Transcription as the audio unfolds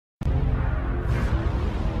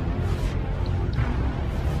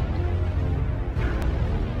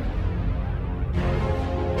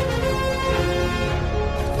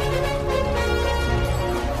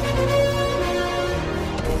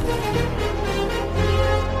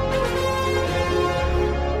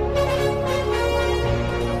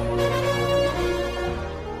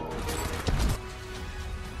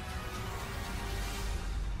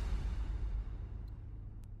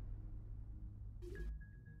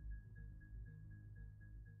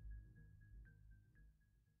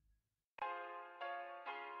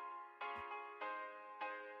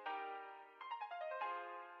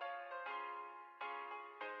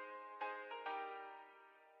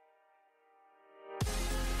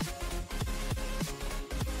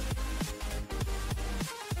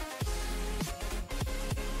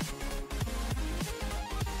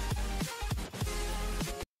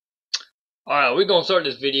Alright, we're gonna start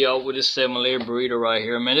this video with this 7-layer burrito right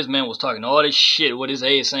here. Man, this man was talking all this shit with his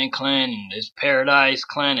ASN clan and his Paradise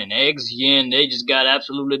clan and Xene. They just got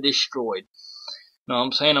absolutely destroyed. You know what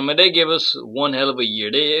I'm saying? I mean, they give us one hell of a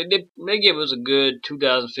year. They give us a good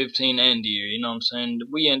 2015 end year. You know what I'm saying?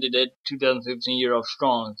 We ended that 2015 year off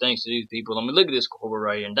strong thanks to these people. I mean, look at this Cobra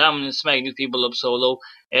right here. Dominant smacking these people up solo.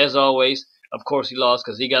 As always, of course he lost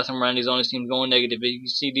because he got some roundies on his team going negative. You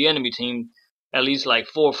see the enemy team, at least like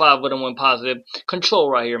 4 or 5 of them went positive. Control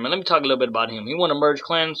right here, man. Let me talk a little bit about him. He won to merge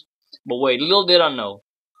clans, but wait, little did I know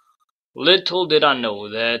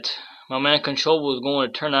that my man Control was going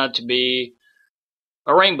to turn out to be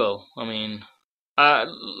a rainbow. I mean,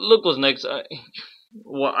 look what's next.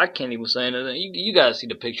 Well, I can't even say anything. You guys see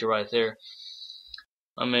the picture right there.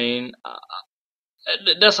 I mean,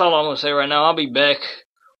 that's all I'm going to say right now. I'll be back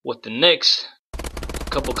with the next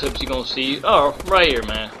couple clips you're going to see. Oh, right here,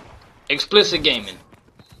 man. Explicit gaming.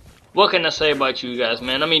 What can I say about you guys,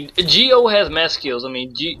 man? I mean, Geo has mass skills. I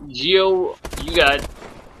mean, Geo, you got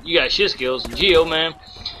shit skills. Geo, man,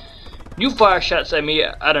 you fire shots at me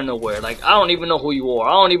out of nowhere. Like, I don't even know who you are.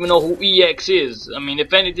 I don't even know who EX is. I mean,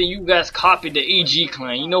 if anything, you guys copied the EG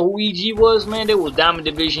clan. You know who EG was, man? They was Diamond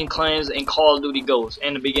Division clans and Call of Duty Ghosts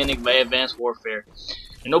in the beginning of Advanced Warfare.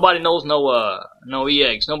 And nobody knows no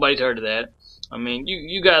EX. Nobody's heard of that. I mean,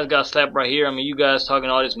 you guys got slapped right here. I mean, you guys talking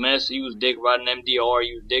all this mess. You was dick riding MDR.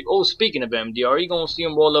 You was dick. Oh, speaking of MDR, you gonna see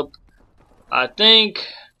him roll up, I think,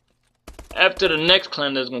 after the next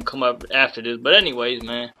clan that's gonna come up after this. But anyways,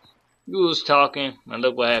 man, you was talking, and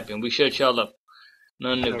look what happened. We shut y'all up.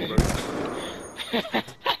 None of it.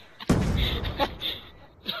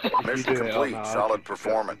 Mission complete. Solid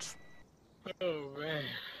performance. Oh, man.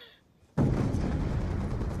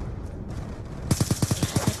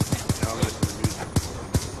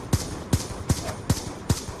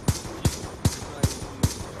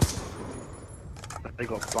 They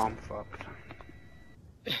got bomb fucked.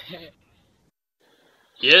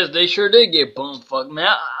 Yes, they sure did get bum fucked, man.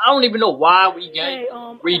 I don't even know why we got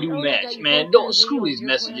redo match, man. Don't screw these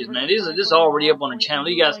messages, man. This is already up on the channel.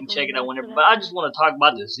 You guys can check it out whenever. But I just want to talk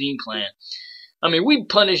about the Xene clan. I mean, we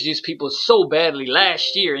punished these people so badly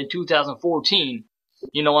last year in 2014.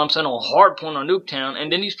 You know what I'm saying, on Hardpoint on Nuketown,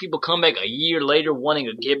 and then these people come back a year later wanting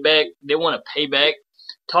to get back. They want to pay back,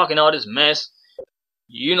 talking all this mess.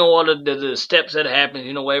 You know all the steps that happen.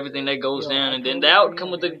 You know everything that goes down, and then the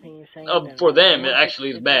outcome of for them it actually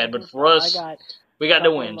is bad, but for us, we got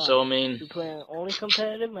to win. So I mean, we play only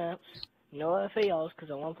competitive maps, no FALs,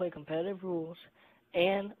 because I want to play competitive rules,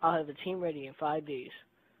 and I'll have the team ready in 5 days.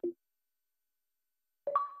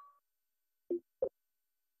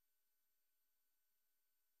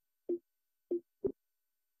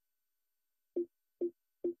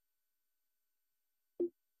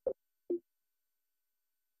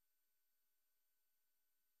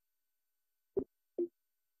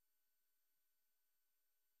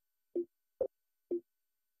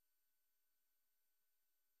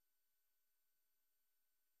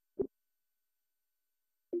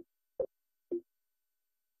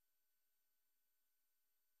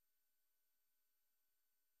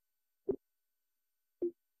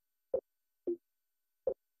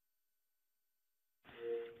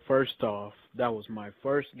 First off, that was my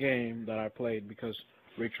first game that I played because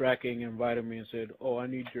Retracking invited me and said, "Oh, I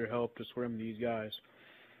need your help to scrim these guys."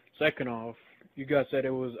 Second off, you guys said it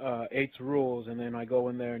was 8 rules, and then I go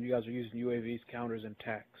in there and you guys are using UAVs, counters, and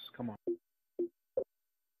tacs. Come on.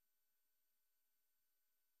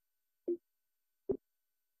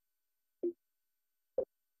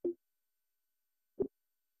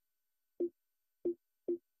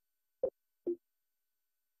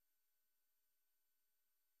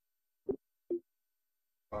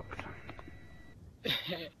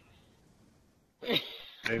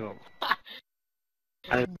 There you go.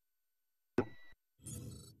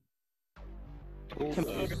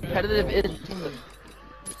 Competitive is team.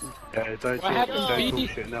 Yeah, don't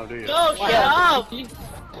bullshit now, do you? No, shut up!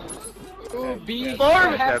 Oh, B.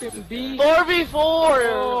 4v4!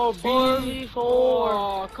 Oh, B. 4v4!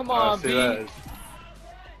 Oh, come on, B.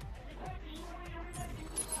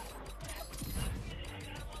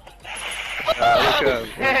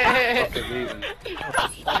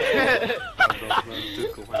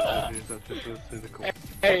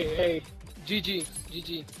 Hey, GG.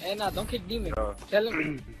 Hey, nah, don't kick Demon. Tell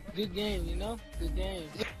him, good game, you know? Good game.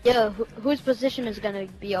 Yeah, whose position is gonna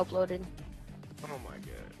be uploaded? Oh my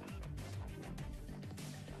god.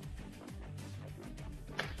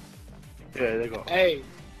 Yeah, they go.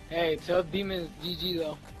 Hey, tell Demon GG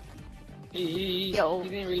though. Yo, he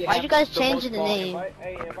didn't really why'd you guys change the name?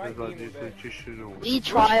 We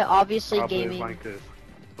try obviously gaming.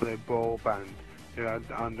 the ball band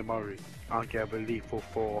and the Murray. I gave a lethal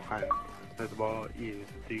forehand. That's what is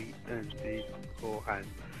the forehand.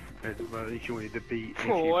 That's what if you wanted to beat if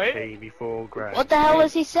you pay me $4 grand. What the hell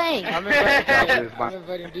is he saying? I'm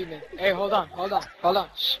inviting demons. Hey, hold on.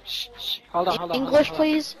 Shh. Hold on. English,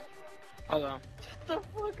 please. Hold on.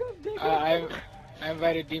 I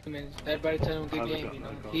invited demons. Everybody tell him good game.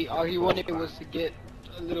 You know, all he wanted was to get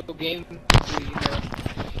a little game to,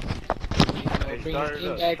 bring his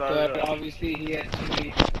team back. But obviously he had too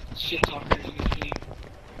many shit talkers in his team.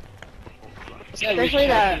 Especially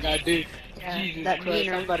that. That dude. Yeah, Jesus that Christ,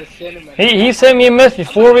 meaner. I'm about to send him He sent me a message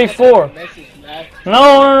 4v4. No.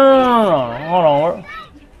 Hold on.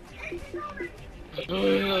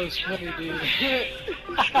 Oh, it's funny, dude.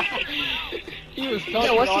 He was talking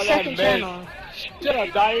Yo, what's all the that second mess. channel? Shut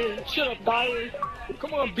up, Dyer.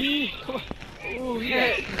 Come on, B. Come on. Ooh, he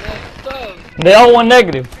got messed up. They all went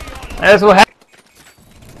negative. That's what happened.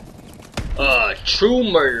 True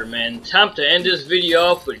murder, man. Time to end this video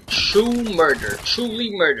off with true murder. Truly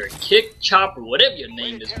murder. Kick, chopper, whatever your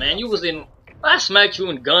name is, man. You was in... I smacked you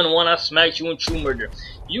in gun 1, I smacked you in true murder.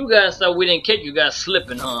 You guys thought we didn't catch you guys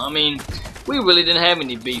slipping, huh? I mean, we really didn't have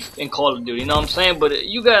any beef in Call of Duty, you know what I'm saying? But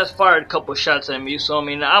you guys fired a couple shots at me, so I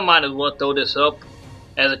mean, I might as well throw this up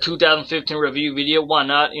as a 2015 review video. Why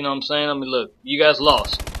not? You know what I'm saying? I mean, look, you guys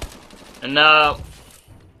lost. And now,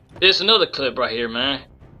 there's another clip right here, man.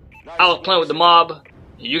 I was playing with the mob,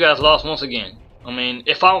 and you guys lost once again. I mean,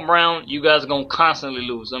 if I'm around, you guys are gonna constantly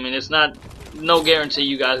lose. I mean, it's not no guarantee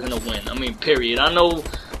you guys are gonna win. I mean, period. I know,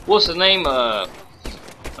 what's his name? A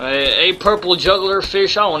purple juggler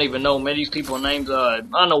fish. I don't even know, man. These people names. I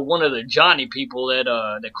know one of the Johnny people that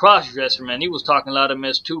the cross dresser, man. He was talking a lot of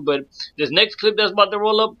mess too. But this next clip that's about to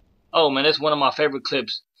roll up, oh man, that's one of my favorite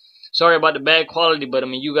clips. Sorry about the bad quality, but I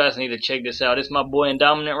mean, you guys need to check this out. It's my boy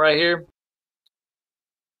Indominant right here.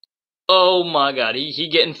 Oh my god, he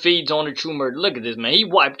getting feeds on the true murder. Look at this, man. He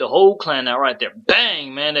wiped the whole clan out right there.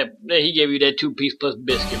 Bang, man. He gave you that 2-piece plus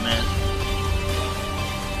biscuit, man.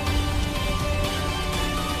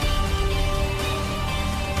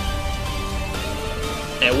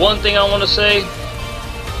 And one thing I want to say,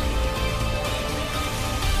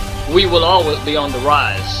 we will always be on the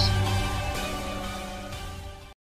rise.